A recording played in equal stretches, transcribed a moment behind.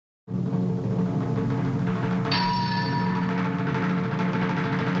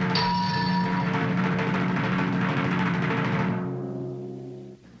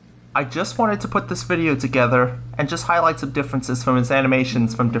I just wanted to put this video together and just highlight some differences from his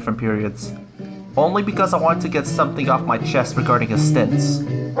animations from different periods. Only because I wanted to get something off my chest regarding his stints.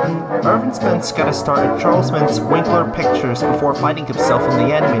 Irv Spence got his start at Charles Mint's Winkler Pictures before finding himself in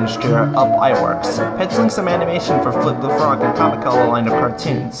the animator's chair at Ub Iwerks, penciling some animation for Flip the Frog and Comic-Color line of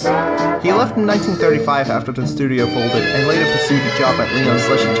cartoons. He left in 1935 after the studio folded and later pursued a job at Leon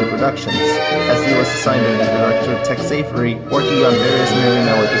Schlesinger Productions, as he was assigned to the director Tex Avery, working on various Merry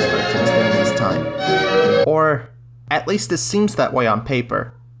Melodies cartoons during this time. Or, at least it seems that way on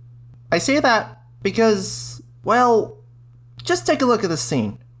paper. I say that because, well, just take a look at this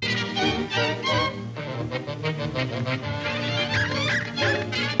scene.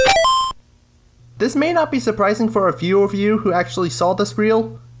 This may not be surprising for a few of you who actually saw this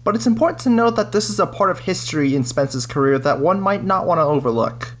reel, but it's important to note that this is a part of history in Spence's career that one might not want to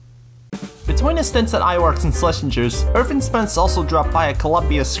overlook. Between his stints at Iwerks and Schlesinger's, Irv Spence also dropped by a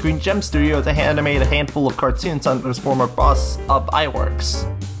Columbia Screen Gem studio to animate a handful of cartoons under his former boss, Ub Iwerks.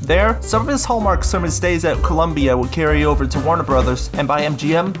 There, some of his hallmarks from his days at Columbia would carry over to Warner Brothers, and by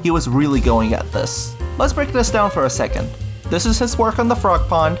MGM, he was really going at this. Let's break this down for a second. This is his work on The Frog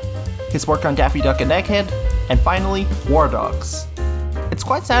Pond, his work on Daffy Duck and Egghead, and finally, War Dogs. It's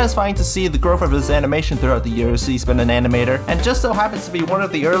quite satisfying to see the growth of his animation throughout the years he's been an animator, and just so happens to be one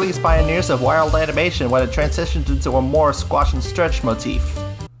of the earliest pioneers of wild animation when it transitioned into a more squash and stretch motif.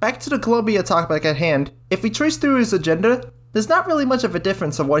 Back to the Columbia topic at hand, if we trace through his agenda, there's not really much of a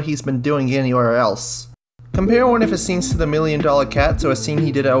difference of what he's been doing anywhere else. Compare one of his scenes to the $1 Million Cat to a scene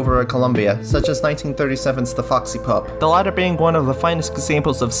he did over at Columbia, such as 1937's The Foxy Pup, the latter being one of the finest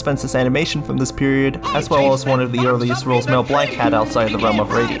examples of Spence's animation from this period, as well as one of the earliest roles Mel Blanc had outside the realm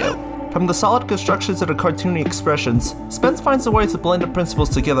of radio. From the solid construction to the cartoony expressions, Spence finds a way to blend the principles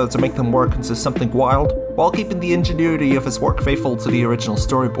together to make them work into something wild, while keeping the ingenuity of his work faithful to the original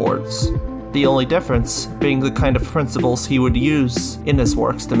storyboards. The only difference being the kind of principles he would use in his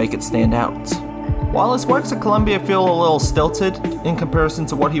works to make it stand out. While his works at Columbia feel a little stilted in comparison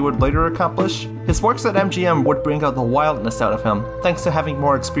to what he would later accomplish, his works at MGM would bring out the wildness out of him, thanks to having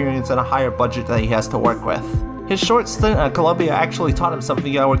more experience and a higher budget that he has to work with. His short stint at Columbia actually taught him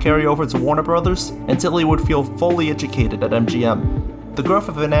something that would carry over to Warner Brothers until he would feel fully educated at MGM. The growth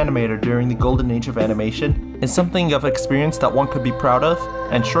of an animator during the golden age of animation is something of experience that one could be proud of,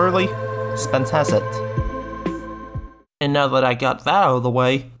 and surely, Spence has it. And now that I got that out of the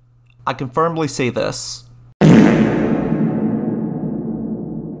way, I can firmly say this.